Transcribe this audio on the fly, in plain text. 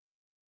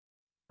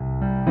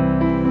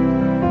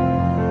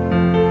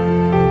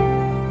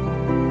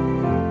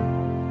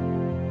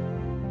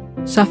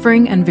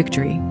Suffering and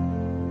victory.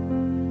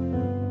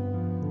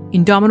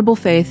 Indomitable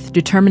faith,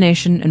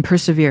 determination, and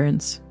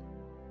perseverance.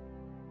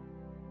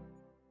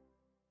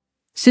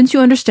 Since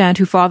you understand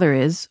who Father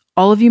is,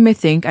 all of you may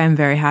think I am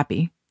very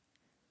happy.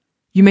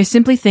 You may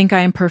simply think I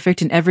am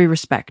perfect in every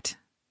respect.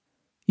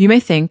 You may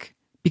think,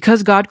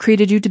 because God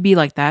created you to be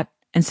like that,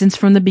 and since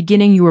from the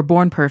beginning you were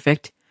born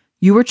perfect,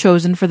 you were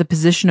chosen for the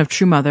position of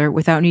true mother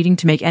without needing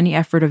to make any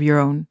effort of your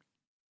own.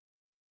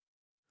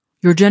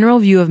 Your general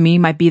view of me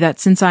might be that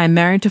since I am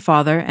married to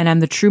Father and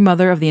am the true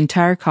mother of the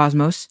entire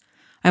cosmos,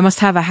 I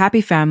must have a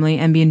happy family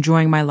and be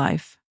enjoying my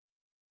life.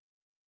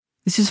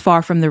 This is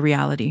far from the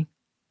reality.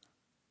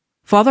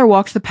 Father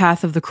walked the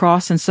path of the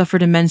cross and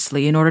suffered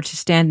immensely in order to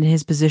stand in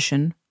his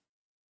position.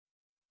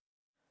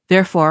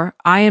 Therefore,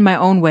 I in my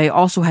own way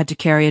also had to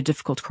carry a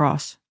difficult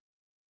cross.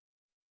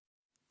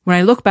 When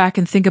I look back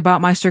and think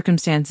about my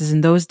circumstances in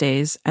those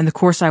days and the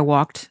course I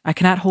walked, I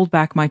cannot hold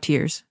back my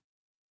tears.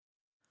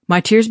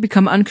 My tears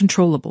become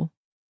uncontrollable.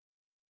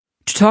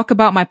 To talk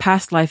about my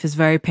past life is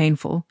very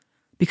painful,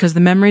 because the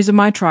memories of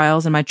my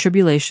trials and my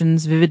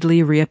tribulations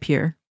vividly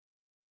reappear.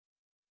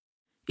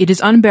 It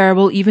is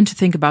unbearable even to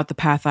think about the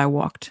path I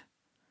walked.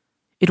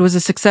 It was a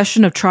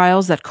succession of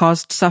trials that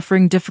caused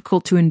suffering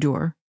difficult to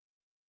endure.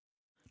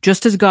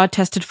 Just as God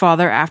tested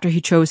Father after he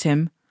chose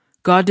him,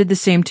 God did the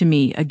same to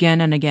me again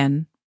and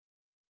again.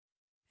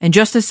 And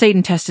just as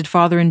Satan tested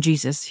Father and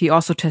Jesus, he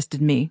also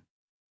tested me.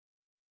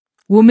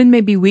 Women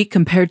may be weak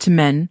compared to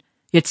men,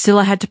 yet still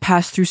I had to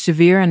pass through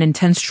severe and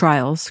intense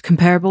trials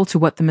comparable to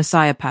what the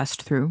Messiah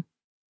passed through.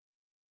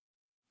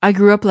 I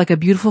grew up like a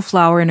beautiful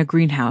flower in a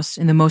greenhouse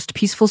in the most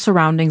peaceful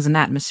surroundings and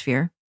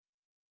atmosphere.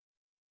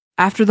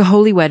 After the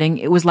holy wedding,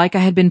 it was like I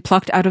had been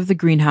plucked out of the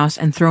greenhouse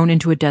and thrown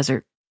into a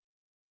desert.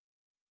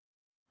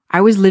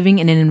 I was living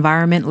in an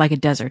environment like a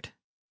desert.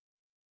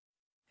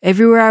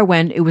 Everywhere I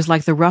went, it was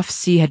like the rough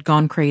sea had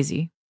gone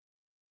crazy.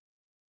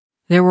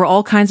 There were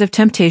all kinds of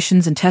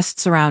temptations and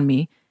tests around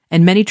me,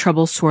 and many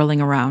troubles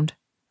swirling around.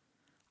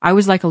 I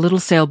was like a little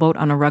sailboat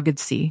on a rugged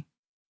sea.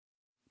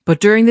 But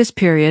during this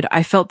period,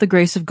 I felt the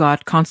grace of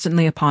God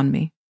constantly upon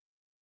me.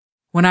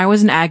 When I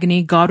was in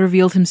agony, God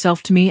revealed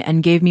himself to me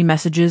and gave me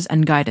messages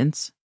and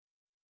guidance.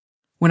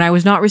 When I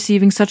was not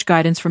receiving such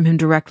guidance from him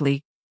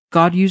directly,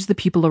 God used the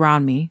people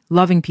around me,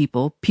 loving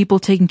people, people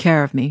taking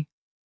care of me.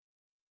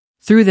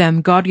 Through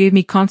them, God gave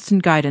me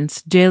constant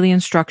guidance, daily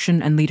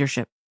instruction, and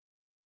leadership.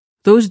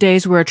 Those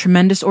days were a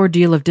tremendous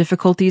ordeal of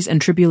difficulties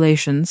and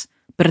tribulations,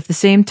 but at the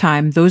same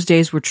time, those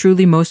days were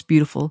truly most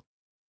beautiful.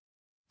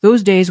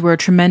 Those days were a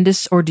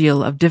tremendous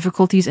ordeal of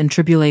difficulties and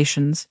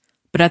tribulations,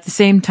 but at the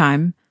same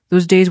time,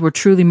 those days were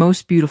truly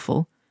most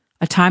beautiful,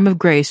 a time of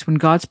grace when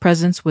God's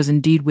presence was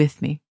indeed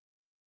with me.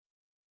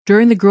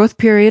 During the growth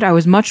period, I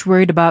was much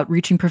worried about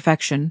reaching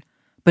perfection,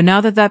 but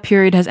now that that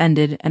period has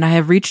ended and I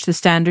have reached the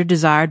standard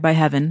desired by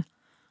heaven,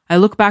 I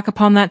look back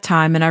upon that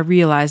time and I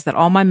realize that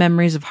all my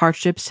memories of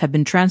hardships have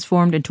been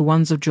transformed into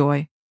ones of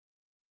joy.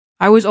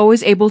 I was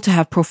always able to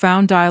have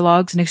profound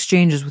dialogues and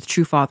exchanges with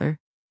True Father.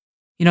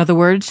 In other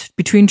words,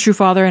 between True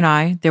Father and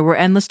I, there were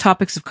endless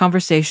topics of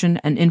conversation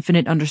and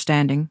infinite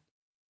understanding.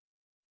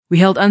 We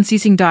held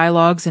unceasing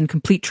dialogues and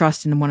complete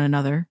trust in one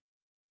another.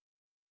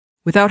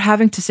 Without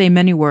having to say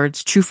many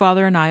words, True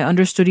Father and I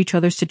understood each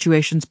other's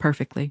situations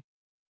perfectly.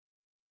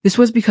 This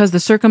was because the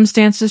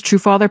circumstances True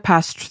Father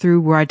passed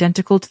through were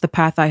identical to the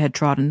path I had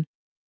trodden,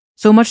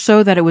 so much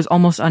so that it was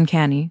almost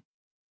uncanny.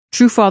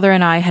 True Father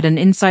and I had an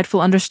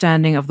insightful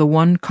understanding of the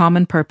one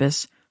common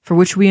purpose for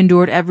which we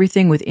endured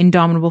everything with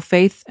indomitable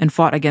faith and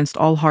fought against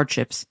all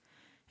hardships,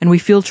 and we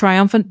feel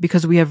triumphant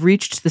because we have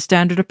reached the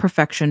standard of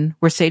perfection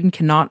where Satan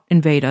cannot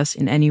invade us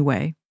in any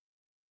way.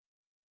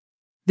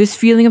 This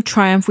feeling of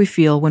triumph we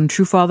feel when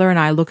True Father and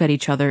I look at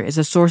each other is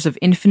a source of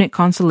infinite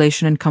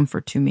consolation and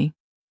comfort to me.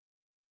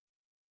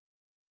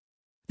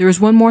 There is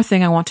one more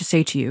thing I want to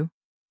say to you.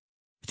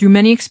 Through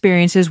many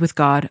experiences with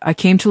God, I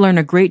came to learn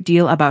a great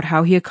deal about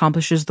how he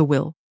accomplishes the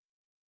will.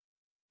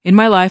 In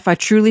my life, I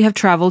truly have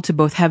traveled to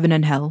both heaven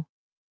and hell.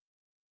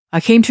 I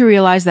came to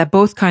realize that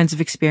both kinds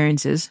of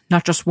experiences,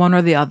 not just one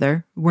or the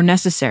other, were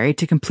necessary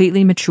to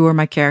completely mature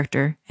my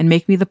character and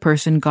make me the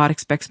person God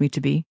expects me to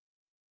be.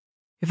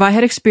 If I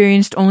had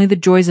experienced only the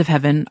joys of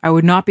heaven, I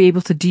would not be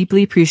able to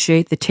deeply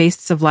appreciate the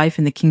tastes of life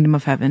in the kingdom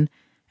of heaven,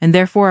 and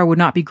therefore I would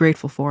not be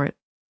grateful for it.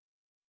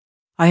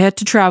 I had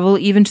to travel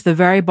even to the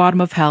very bottom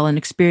of hell and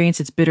experience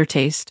its bitter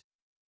taste.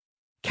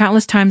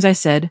 Countless times I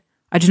said,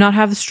 I do not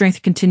have the strength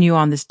to continue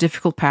on this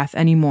difficult path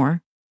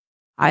anymore.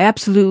 I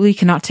absolutely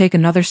cannot take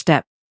another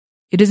step.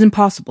 It is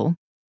impossible.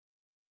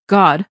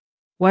 God,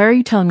 why are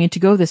you telling me to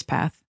go this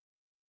path?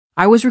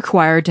 I was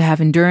required to have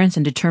endurance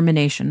and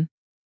determination.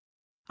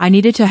 I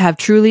needed to have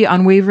truly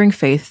unwavering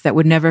faith that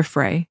would never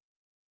fray.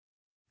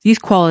 These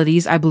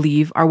qualities, I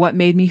believe, are what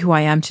made me who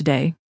I am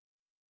today.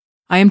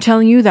 I am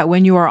telling you that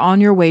when you are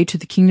on your way to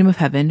the kingdom of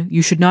heaven,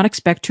 you should not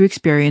expect to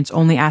experience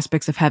only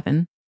aspects of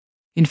heaven.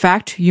 In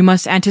fact, you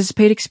must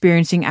anticipate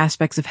experiencing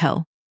aspects of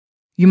hell.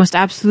 You must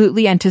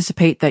absolutely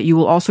anticipate that you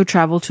will also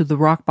travel to the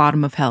rock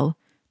bottom of hell,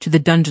 to the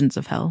dungeons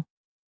of hell.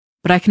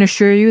 But I can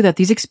assure you that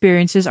these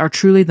experiences are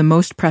truly the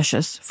most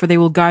precious, for they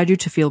will guide you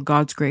to feel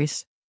God's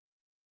grace.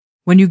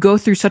 When you go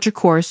through such a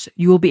course,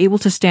 you will be able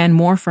to stand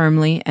more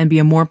firmly and be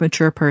a more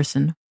mature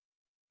person.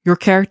 Your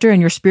character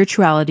and your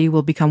spirituality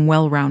will become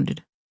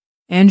well-rounded,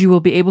 and you will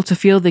be able to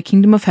feel the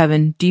kingdom of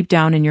heaven deep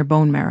down in your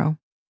bone marrow.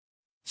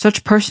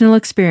 Such personal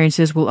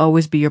experiences will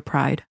always be your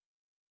pride.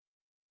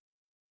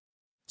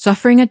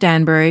 Suffering at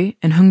Danbury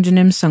and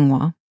Hungjanim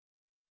Sungwa.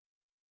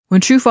 When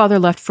True Father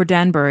left for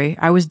Danbury,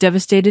 I was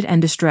devastated and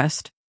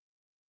distressed.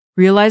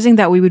 Realizing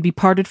that we would be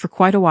parted for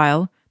quite a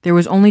while, there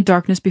was only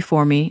darkness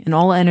before me, and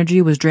all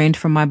energy was drained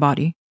from my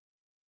body.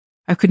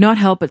 I could not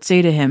help but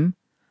say to him,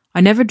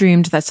 "I never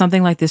dreamed that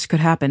something like this could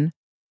happen.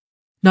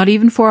 Not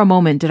even for a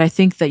moment did I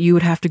think that you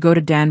would have to go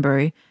to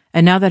Danbury,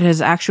 and now that it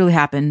has actually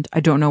happened, I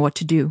don't know what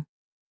to do."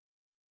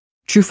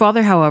 True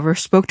Father, however,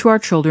 spoke to our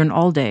children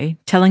all day,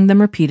 telling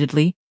them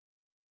repeatedly,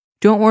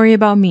 "Don't worry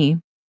about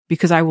me,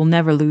 because I will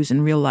never lose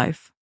in real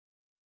life."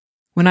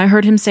 When I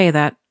heard him say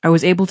that, I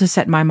was able to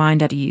set my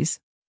mind at ease.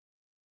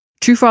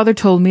 True Father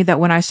told me that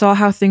when I saw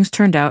how things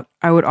turned out,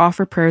 I would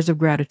offer prayers of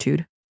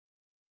gratitude.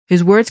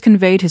 His words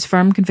conveyed his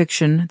firm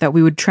conviction that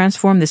we would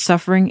transform this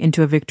suffering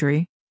into a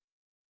victory.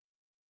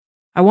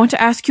 I want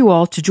to ask you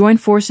all to join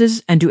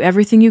forces and do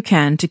everything you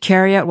can to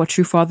carry out what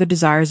True Father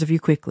desires of you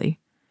quickly,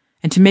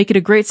 and to make it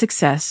a great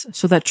success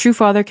so that True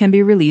Father can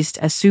be released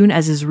as soon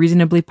as is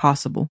reasonably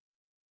possible.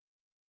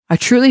 I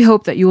truly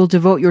hope that you will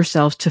devote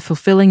yourselves to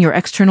fulfilling your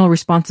external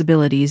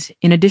responsibilities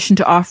in addition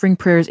to offering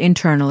prayers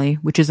internally,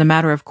 which is a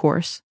matter of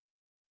course.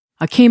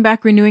 I came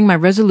back renewing my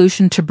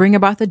resolution to bring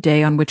about the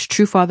day on which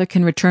True Father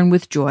can return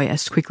with joy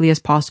as quickly as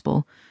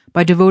possible,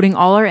 by devoting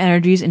all our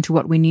energies into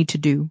what we need to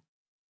do.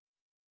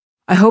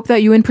 I hope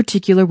that you in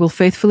particular will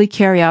faithfully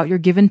carry out your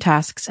given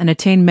tasks and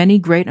attain many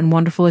great and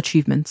wonderful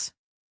achievements.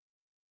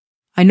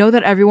 I know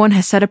that everyone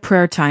has set a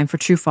prayer time for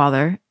True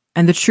Father,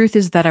 and the truth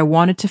is that I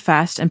wanted to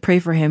fast and pray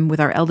for him with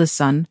our eldest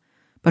son,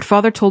 but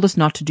Father told us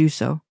not to do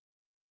so.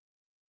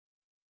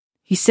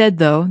 He said,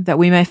 though, that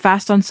we may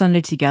fast on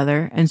Sunday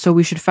together, and so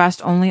we should fast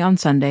only on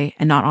Sunday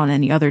and not on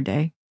any other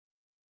day.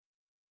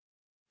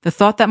 The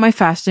thought that my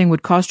fasting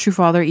would cause True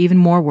Father even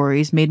more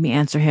worries made me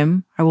answer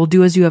him, "I will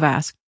do as you have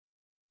asked."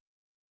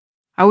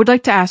 I would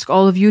like to ask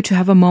all of you to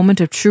have a moment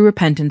of true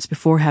repentance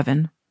before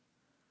heaven.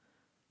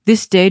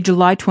 This day,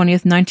 July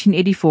 20th,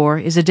 1984,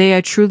 is a day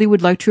I truly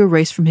would like to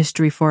erase from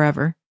history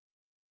forever.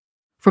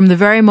 From the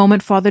very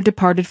moment Father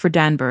departed for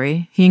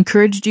Danbury, he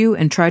encouraged you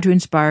and tried to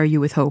inspire you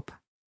with hope.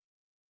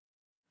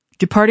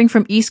 Departing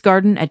from East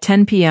Garden at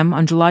 10 p.m.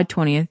 on July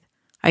 20th,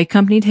 I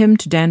accompanied him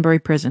to Danbury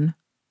Prison.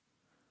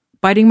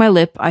 Biting my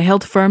lip, I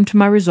held firm to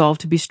my resolve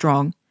to be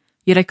strong,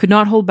 yet I could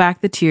not hold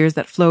back the tears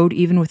that flowed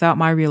even without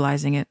my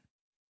realizing it.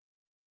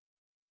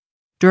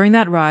 During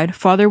that ride,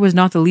 Father was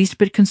not the least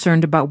bit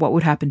concerned about what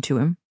would happen to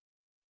him.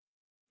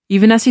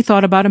 Even as he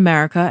thought about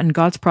America and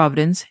God's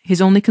providence,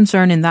 his only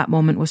concern in that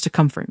moment was to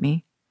comfort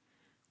me.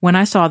 When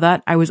I saw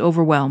that, I was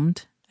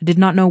overwhelmed. I did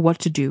not know what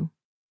to do.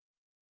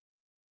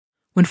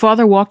 When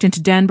Father walked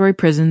into Danbury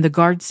Prison, the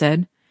guard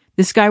said,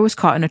 "This guy was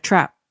caught in a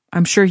trap.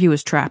 I'm sure he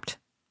was trapped."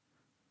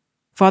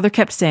 Father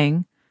kept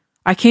saying,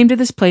 "I came to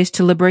this place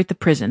to liberate the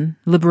prison,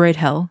 liberate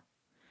hell.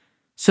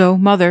 So,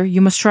 Mother,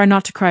 you must try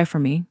not to cry for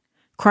me.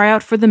 Cry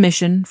out for the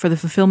mission, for the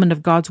fulfillment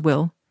of God's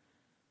will.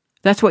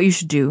 That's what you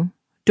should do.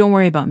 Don't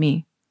worry about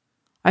me.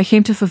 I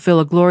came to fulfill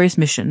a glorious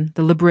mission,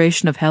 the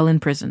liberation of hell in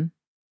prison."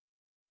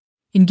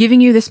 In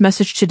giving you this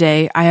message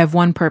today, I have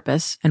one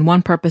purpose, and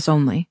one purpose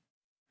only,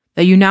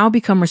 that you now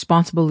become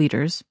responsible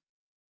leaders.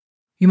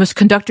 You must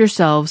conduct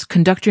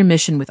your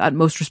mission with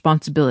utmost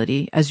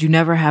responsibility, as you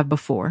never have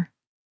before.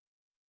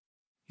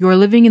 You are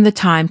living in the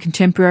time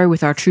contemporary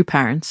with our true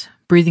parents,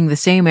 breathing the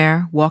same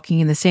air, walking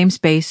in the same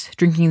space,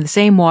 drinking the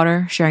same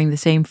water, sharing the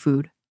same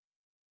food.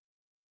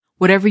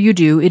 Whatever you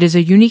do, it is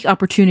a unique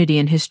opportunity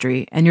in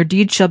history, and your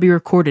deeds shall be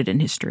recorded in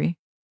history.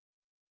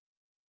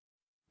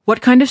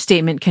 What kind of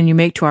statement can you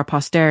make to our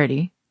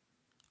posterity?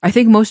 I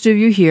think most of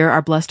you here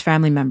are blessed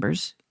family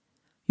members.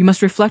 You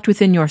must reflect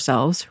within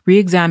yourselves,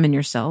 re-examine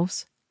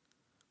yourselves.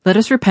 Let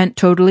us repent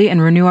totally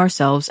and renew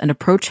ourselves and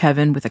approach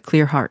heaven with a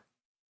clear heart.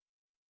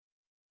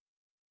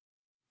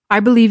 I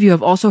believe you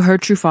have also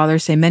heard True Father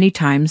say many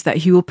times that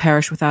he will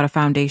perish without a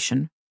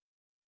foundation.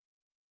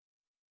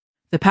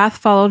 The path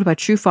followed by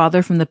True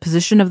Father from the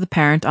position of the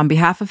parent on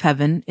behalf of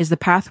heaven is the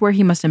path where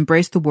he must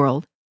embrace the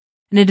world,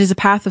 and it is a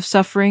path of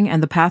suffering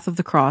and the path of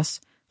the cross,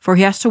 for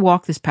he has to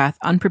walk this path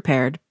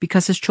unprepared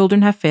because his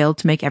children have failed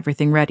to make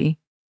everything ready.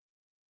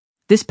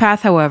 This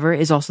path, however,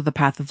 is also the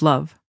path of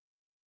love.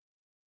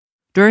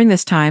 During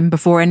this time,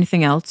 before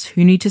anything else,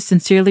 you need to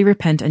sincerely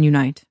repent and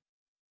unite.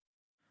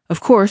 Of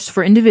course,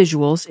 for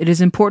individuals, it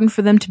is important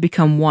for them to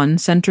become one,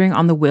 centering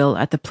on the will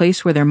at the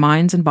place where their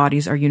minds and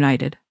bodies are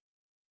united.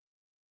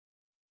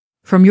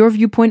 From your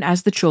viewpoint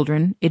as the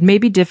children, it may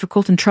be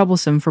difficult and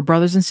troublesome for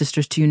brothers and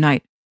sisters to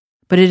unite,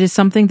 but it is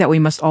something that we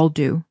must all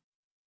do.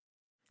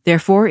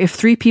 Therefore, if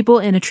 3 people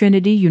in a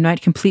trinity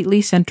unite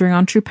completely centering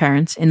on true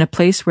parents in a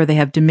place where they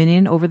have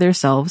dominion over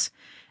themselves,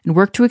 and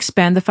work to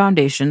expand the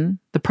foundation,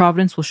 the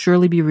providence will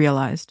surely be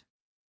realized.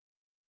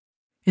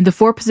 In the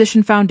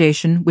four-position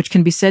foundation, which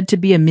can be said to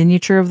be a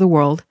miniature of the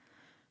world,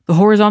 the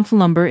horizontal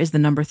number is the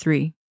number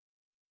 3.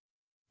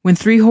 When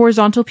 3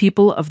 horizontal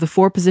people of the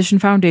four-position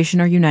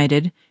foundation are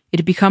united,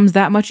 it becomes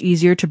that much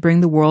easier to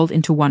bring the world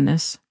into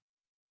oneness.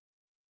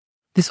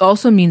 This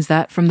also means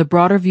that, from the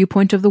broader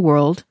viewpoint of the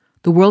world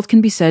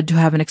can be said to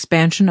have an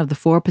expansion of the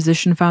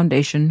four-position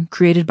foundation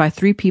created by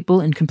 3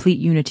 people in complete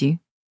unity.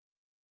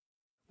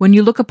 When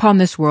you look upon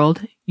this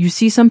world, you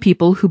see some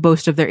people who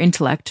boast of their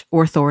intellect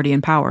or authority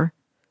and power.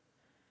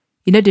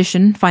 In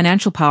addition,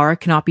 financial power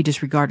cannot be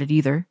disregarded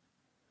either.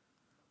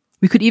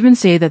 We could even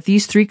say that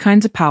these 3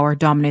 kinds of power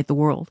dominate the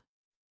world.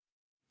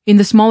 In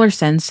the smaller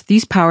sense,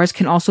 these powers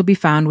can also be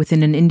found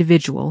within an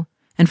individual,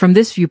 and from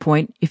this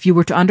viewpoint, if you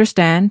were to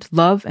understand,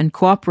 love, and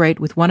cooperate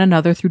with one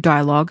another through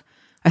dialogue,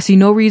 I see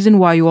no reason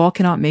why you all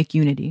cannot make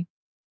unity.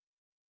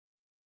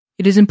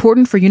 It is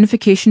important for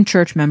Unification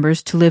Church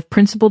members to live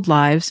principled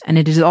lives, and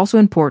it is also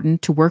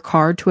important to work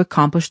hard to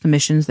accomplish the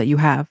missions that you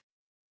have.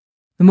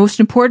 The most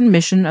important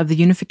mission of the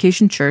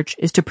Unification Church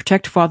is to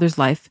protect Father's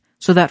life,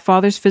 so that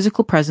Father's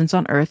physical presence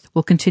on earth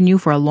will continue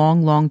for a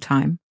long, long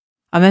time.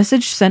 A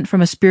message sent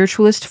from a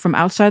spiritualist from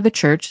outside the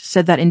church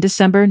said that in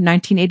December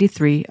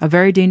 1983, a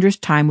very dangerous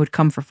time would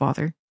come for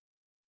Father.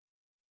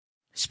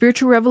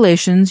 Spiritual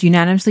revelations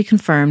unanimously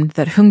confirmed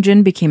that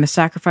Hungjin became a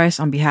sacrifice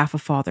on behalf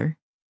of Father.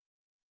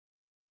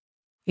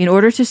 In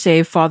order to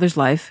save Father's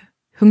life,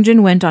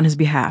 Hungjin went on his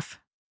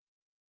behalf.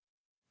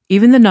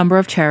 Even the number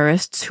of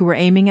terrorists who were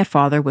aiming at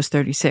Father was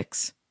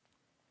 36.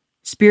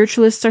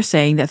 Spiritualists are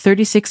saying that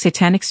 36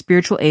 satanic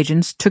spiritual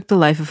agents took the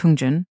life of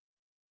Hungjin.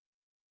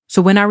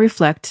 So when I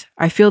reflect,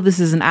 I feel this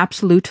is an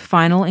absolute,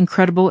 final,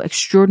 incredible,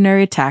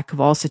 extraordinary attack of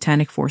all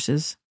satanic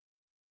forces.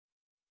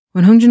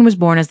 When Hungjin was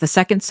born as the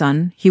second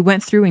son, he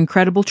went through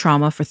incredible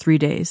trauma for 3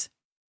 days.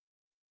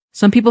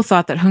 Some people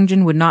thought that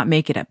Hungjin would not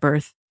make it at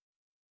birth.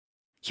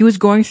 He was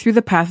going through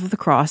the path of the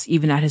cross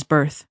even at his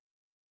birth.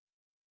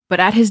 But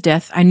at his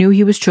death, I knew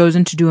he was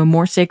chosen to do a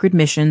more sacred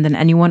mission than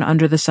anyone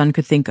under the sun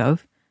could think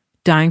of,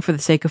 dying for the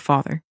sake of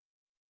Father.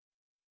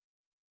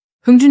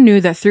 Hungjin knew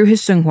that through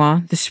his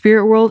Seonghwa, the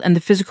spirit world and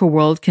the physical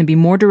world can be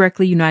more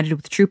directly united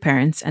with true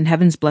parents, and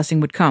heaven's blessing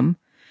would come,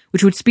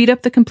 which would speed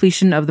up the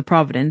completion of the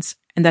providence,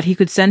 and that he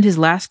could send his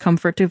last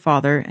comfort to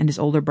Father and his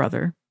older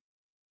brother.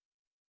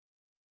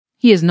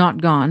 He is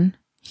not gone.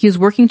 He is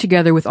working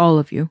together with all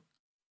of you.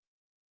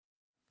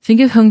 Think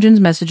of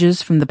Hungjin's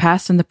messages from the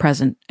past and the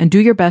present, and do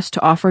your best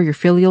to offer your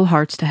filial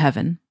hearts to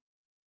heaven.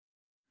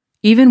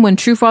 Even when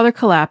True Father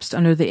collapsed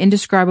under the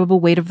indescribable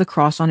weight of the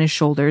cross on his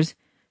shoulders,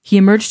 he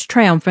emerged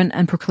triumphant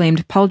and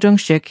proclaimed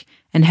Paljung-shik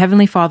and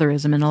Heavenly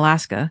Fatherism in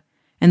Alaska,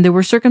 and there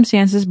were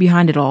circumstances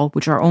behind it all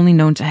which are only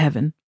known to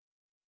heaven.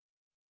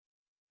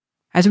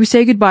 As we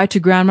say goodbye to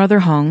Grandmother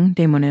Hong,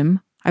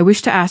 Daemonim, I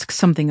wish to ask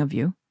something of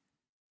you.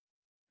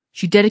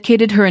 She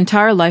dedicated her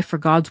entire life for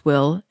God's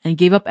will and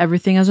gave up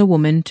everything as a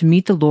woman to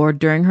meet the Lord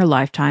during her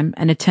lifetime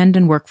and attend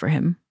and work for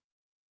Him.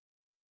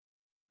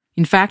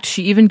 In fact,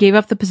 she even gave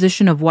up the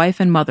position of wife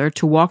and mother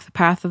to walk the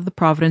path of the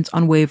providence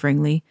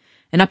unwaveringly,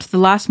 and up to the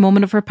last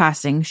moment of her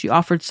passing, she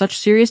offered such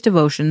serious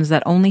devotions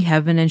that only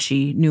heaven and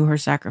she knew her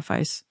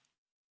sacrifice.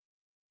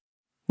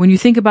 When you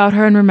think about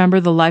her and remember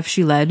the life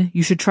she led,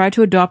 you should try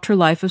to adopt her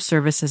life of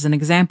service as an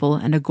example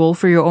and a goal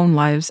for your own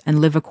lives and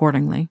live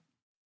accordingly.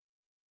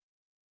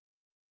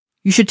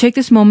 You should take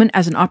this moment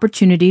as an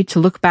opportunity to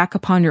look back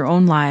upon your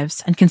own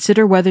lives and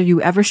consider whether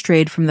you ever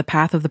strayed from the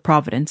path of the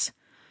providence,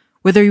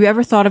 whether you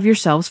ever thought of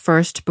yourselves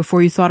first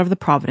before you thought of the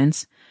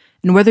providence,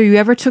 and whether you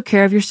ever took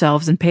care of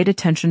yourselves and paid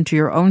attention to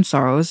your own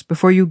sorrows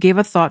before you gave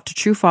a thought to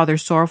True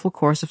Father's sorrowful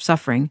course of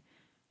suffering,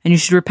 and you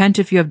should repent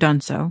if you have done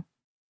so.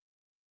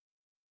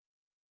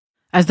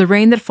 As the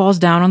rain that falls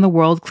down on the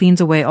world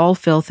cleans away all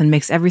filth and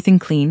makes everything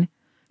clean,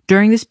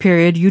 during this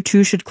period you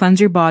too should cleanse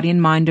your body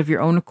and mind of your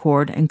own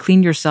accord and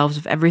clean yourselves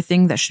of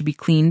everything that should be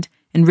cleaned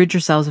and rid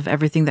yourselves of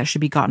everything that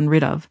should be gotten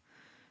rid of,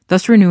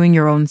 thus renewing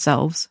your own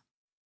selves.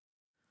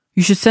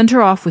 You should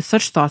center off with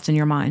such thoughts in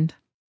your mind.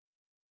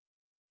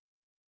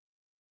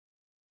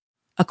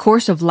 A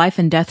course of life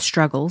and death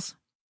struggles.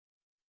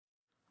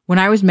 When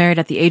I was married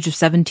at the age of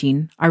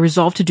 17, I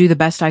resolved to do the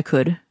best I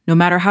could, no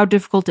matter how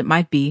difficult it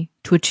might be,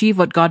 to achieve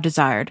what God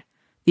desired,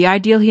 the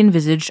ideal He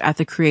envisaged at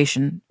the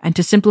creation, and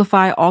to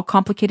simplify all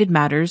complicated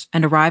matters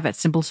and arrive at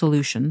simple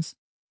solutions.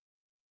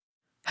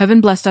 Heaven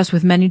blessed us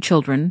with many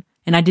children,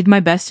 and I did my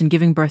best in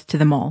giving birth to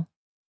them all.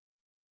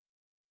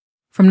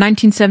 From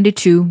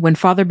 1972, when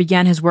Father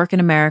began his work in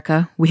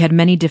America, we had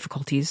many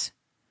difficulties.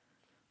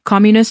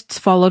 Communists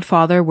followed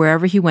Father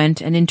wherever he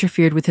went and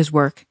interfered with his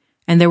work,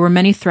 and there were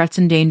many threats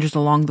and dangers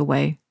along the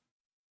way.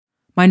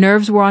 My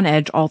nerves were on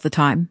edge all the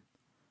time.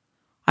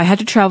 I had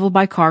to travel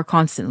by car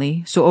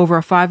constantly, so over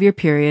a 5-year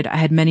period I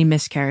had many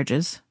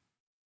miscarriages.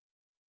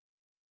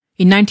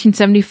 In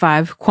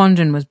 1975,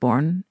 Kwonjin was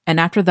born, and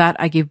after that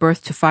I gave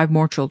birth to 5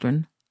 more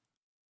children.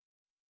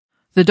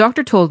 The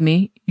doctor told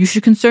me, "You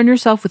should concern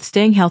yourself with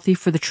staying healthy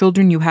for the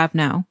children you have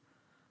now.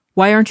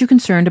 Why aren't you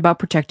concerned about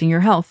protecting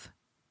your health?"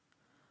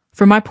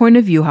 From my point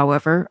of view,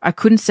 however, I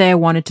couldn't say I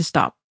wanted to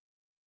stop.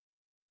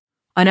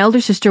 An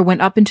elder sister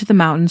went up into the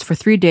mountains for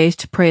 3 days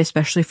to pray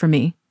especially for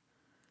me.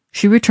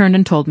 She returned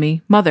and told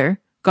me, "Mother,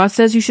 God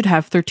says you should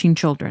have 13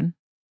 children."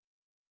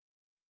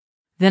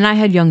 Then I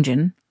had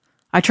Youngjin.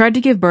 I tried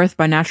to give birth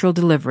by natural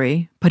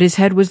delivery, but his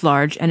head was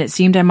large and it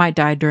seemed I might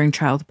die during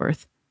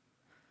childbirth.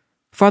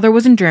 Father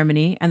was in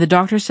Germany, and the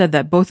doctor said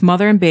that both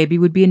mother and baby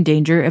would be in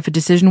danger if a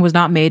decision was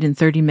not made in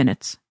 30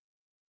 minutes.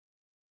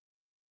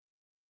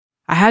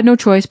 I had no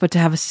choice but to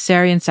have a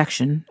cesarean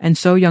section, and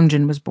so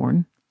Youngjin was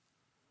born.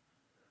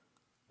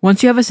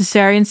 Once you have a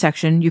cesarean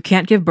section, you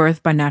can't give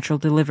birth by natural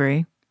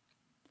delivery.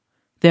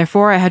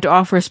 Therefore, I had to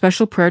offer a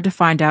special prayer to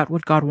find out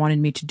what God wanted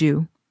me to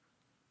do.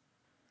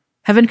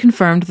 Heaven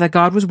confirmed that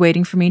God was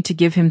waiting for me to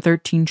give him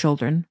 13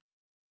 children.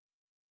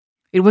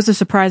 It was a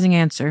surprising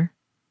answer.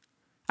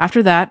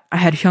 After that, I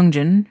had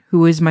Hyungjin,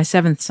 who is my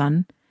 7th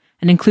son,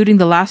 and including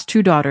the last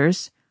 2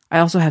 daughters, I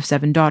also have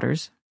 7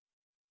 daughters.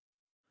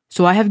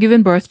 So I have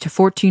given birth to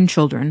 14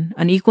 children,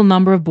 an equal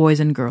number of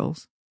boys and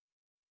girls.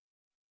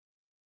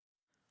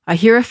 I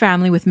hear a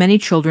family with many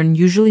children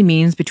usually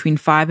means between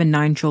 5 and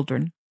 9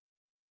 children.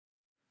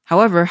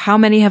 However, how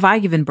many have I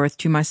given birth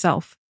to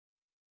myself?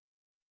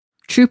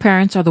 True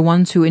parents are the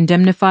ones who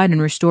indemnified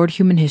and restored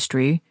human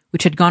history,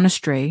 which had gone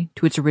astray,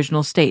 to its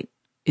original state.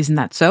 Isn't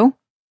that so?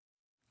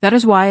 That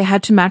is why I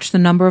had to match the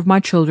number of my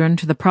children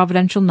to the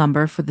providential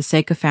number for the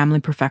sake of family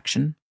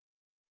perfection.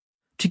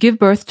 To give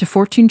birth to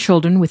 14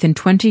 children within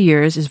 20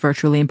 years is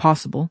virtually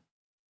impossible.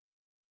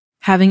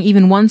 Having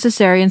even one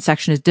cesarean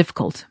section is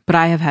difficult, but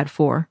I have had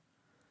 4.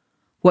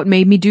 What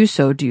made me do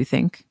so, do you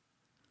think?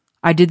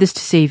 I did this to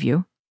save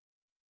you.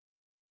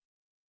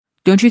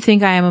 Don't you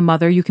think I am a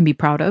mother you can be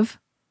proud of?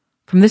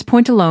 From this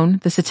point alone,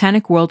 the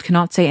satanic world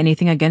cannot say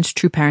anything against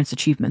true parents'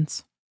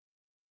 achievements.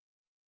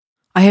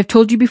 I have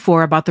told you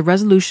before about the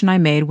resolution I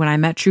made when I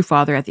met True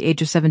Father at the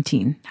age of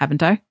 17,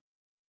 haven't I?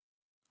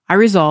 I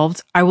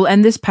resolved, I will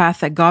end this path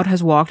that God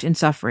has walked in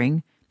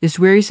suffering, this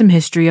wearisome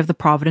history of the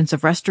providence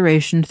of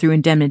restoration through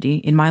indemnity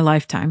in my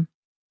lifetime.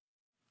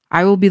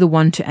 I will be the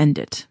one to end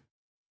it.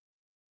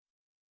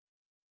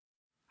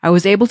 I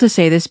was able to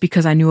say this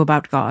because I knew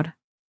about God.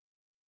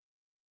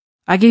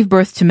 I gave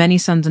birth to many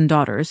sons and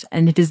daughters,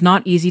 and it is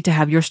not easy to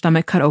have your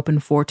stomach cut open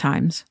 4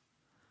 times.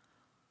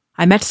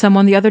 I met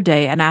someone the other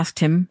day and asked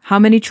him, "How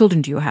many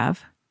children do you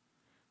have?"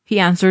 He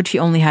answered he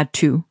only had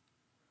 2.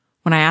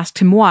 When I asked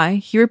him why,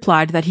 he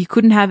replied that he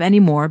couldn't have any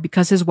more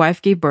because his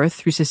wife gave birth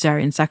through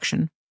cesarean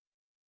section.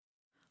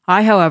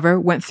 I, however,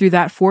 went through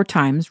that 4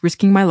 times,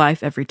 risking my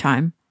life every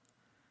time.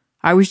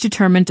 I was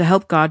determined to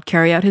help God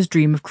carry out his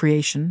dream of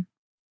creation.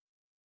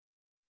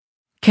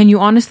 Can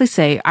you honestly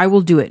say, I will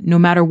do it, no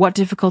matter what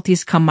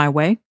difficulties come my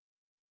way?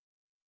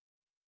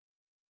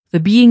 The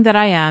being that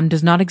I am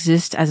does not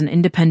exist as an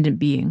independent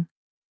being.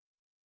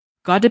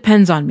 God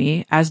depends on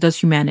me, as does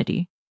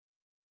humanity.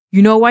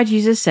 You know why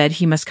Jesus said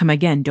he must come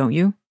again, don't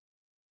you?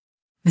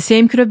 The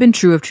same could have been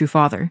true of True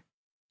Father.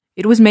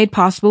 It was made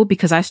possible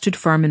because I stood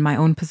firm in my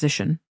own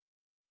position.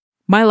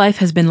 My life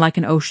has been like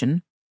an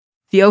ocean.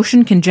 The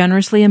ocean can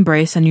generously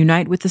embrace and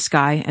unite with the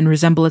sky and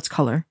resemble its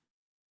color.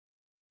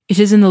 It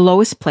is in the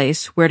lowest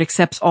place where it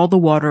accepts all the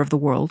water of the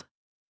world.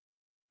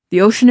 The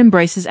ocean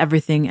embraces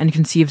everything and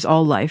conceives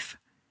all life.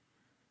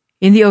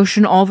 In the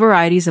ocean, all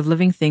varieties of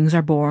living things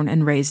are born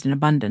and raised in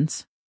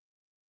abundance.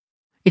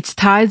 Its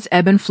tides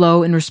ebb and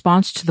flow in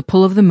response to the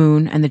pull of the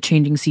moon and the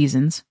changing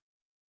seasons.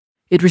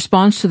 It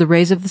responds to the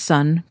rays of the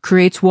sun,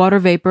 creates water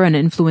vapor, and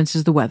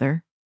influences the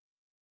weather.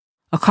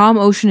 A calm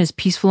ocean is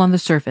peaceful on the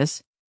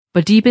surface,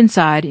 but deep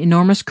inside,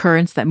 enormous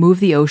currents that move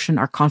the ocean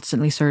are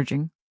constantly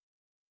surging.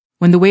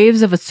 When the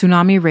waves of a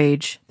tsunami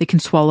rage, they can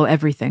swallow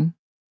everything.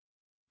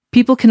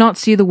 People cannot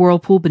see the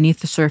whirlpool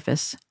beneath the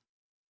surface.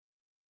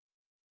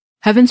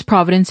 Heaven's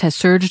providence has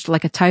surged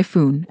like a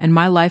typhoon, and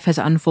my life has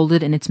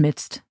unfolded in its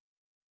midst.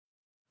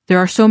 There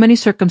are so many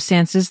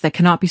circumstances that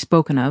cannot be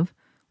spoken of,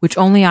 which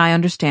only I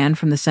understand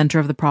from the center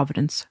of the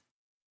providence.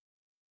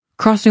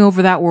 Crossing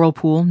over that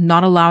whirlpool,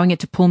 not allowing it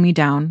to pull me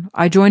down,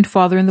 I joined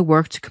Father in the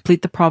work to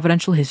complete the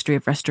providential history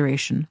of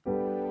restoration.